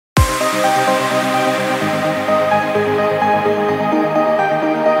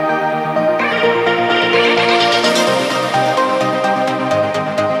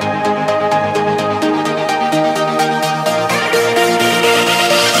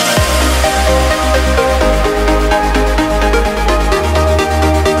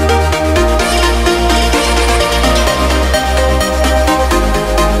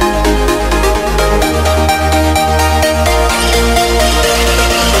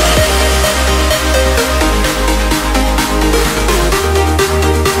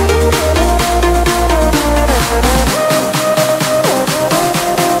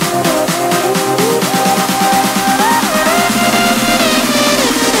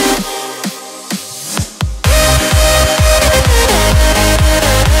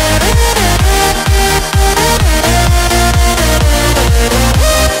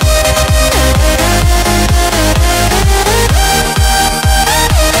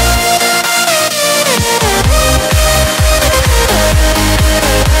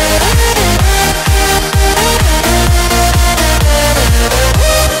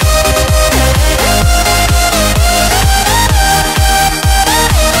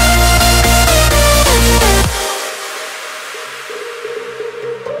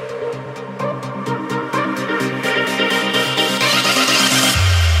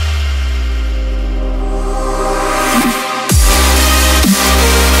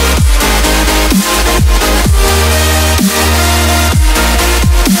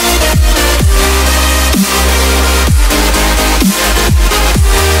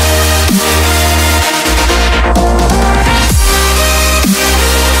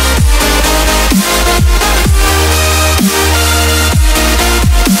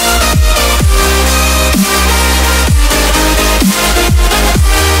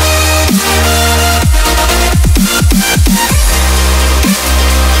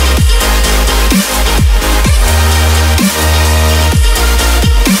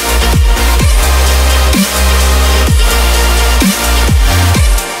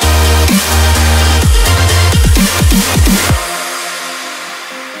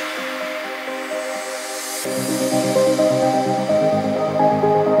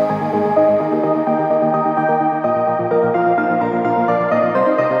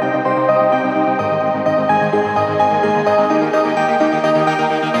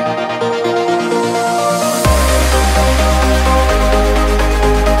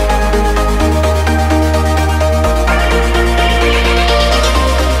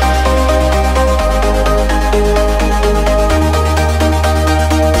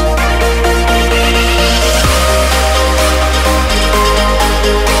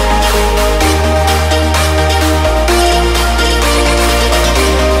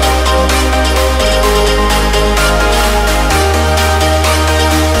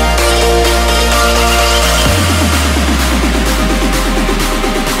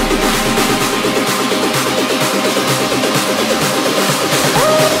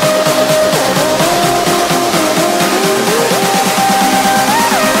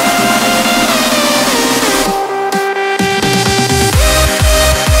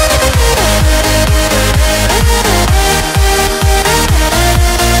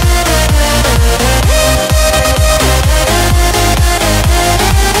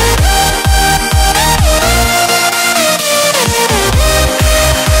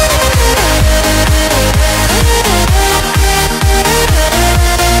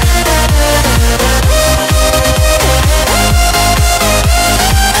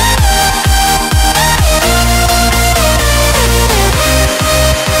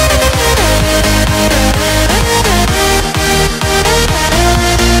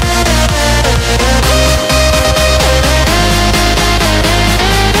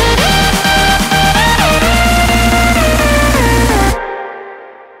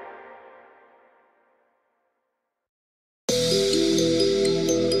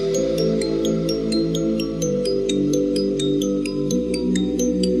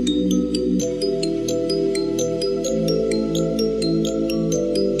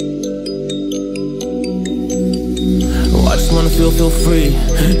feel free,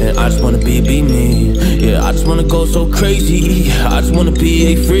 and I just wanna be me. Yeah, I just wanna go so crazy. I just wanna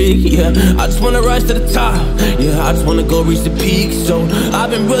be a freak. Yeah, I just wanna rise to the top. Yeah, I just wanna go reach the peak. So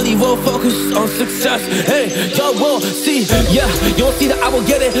I've been really well focused on success. Hey, y'all will see. Yeah, you'll see that I will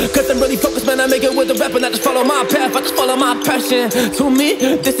get it, cause I'm really focused, man. I make it with the rap and I just follow my path. I just follow my passion. To me,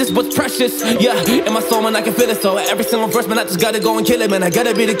 this is what's precious. Yeah, in my soul, man, I can feel it. So every single verse, man, I just gotta go and kill it, man. I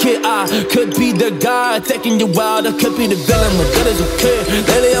gotta be the kid. I could be the guy taking you wild. I could be the villain, but that is okay.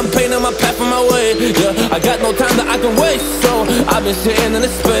 Lately I'm painting my path on my way. Yeah, I got no time that I can waste. So I've been sitting in the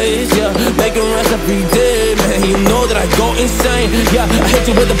space, yeah, making rest every day, man. You know that I go insane, yeah. I hit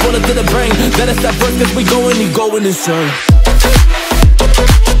you with a bullet to the brain. Let us stop first, cause we going, you going insane.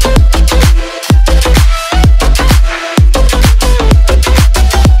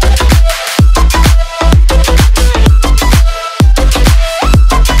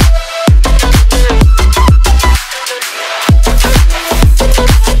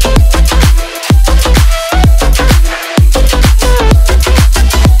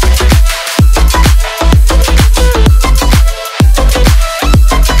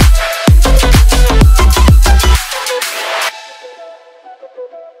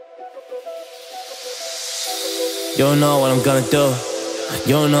 You don't know what I'm gonna do,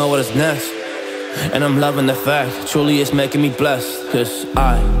 you don't know what is next. And I'm loving the fact, truly it's making me blessed. Cause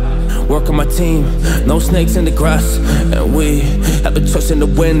I work on my team, no snakes in the grass. And we have a trust in the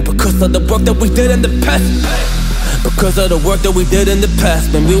wind because of the work that we did in the past. Because of the work that we did in the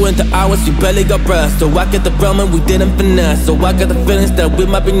past. When we went to hours, you barely got rest. So I get the realm and we didn't finesse. So I got the feelings that we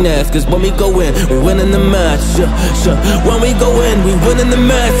might be next. Cause when we go in, we win in the match, When we go in, we win in the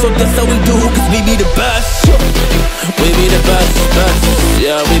match. So that's how we do, cause we be the best, We be the best,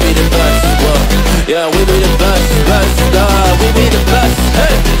 yeah, we be the best, yeah, we be the best, we be the best,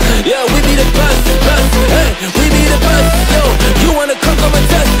 hey, yeah, we be the best, hey, we be the best, yo, you wanna come and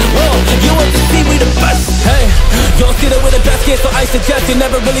test, whoa, you want to see we the best, hey, you don't see that we're the best kids, so I suggest you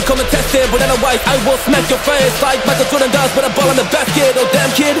never really come and test it, but otherwise I will smack your face like Michael Jordan does with a ball in the basket. Oh damn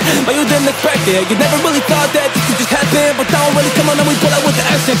kid, but you didn't expect it, you never really thought that this could just happen, but now really come on and we pull out with the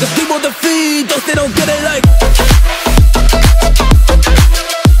action, cause people defeat those they don't get it like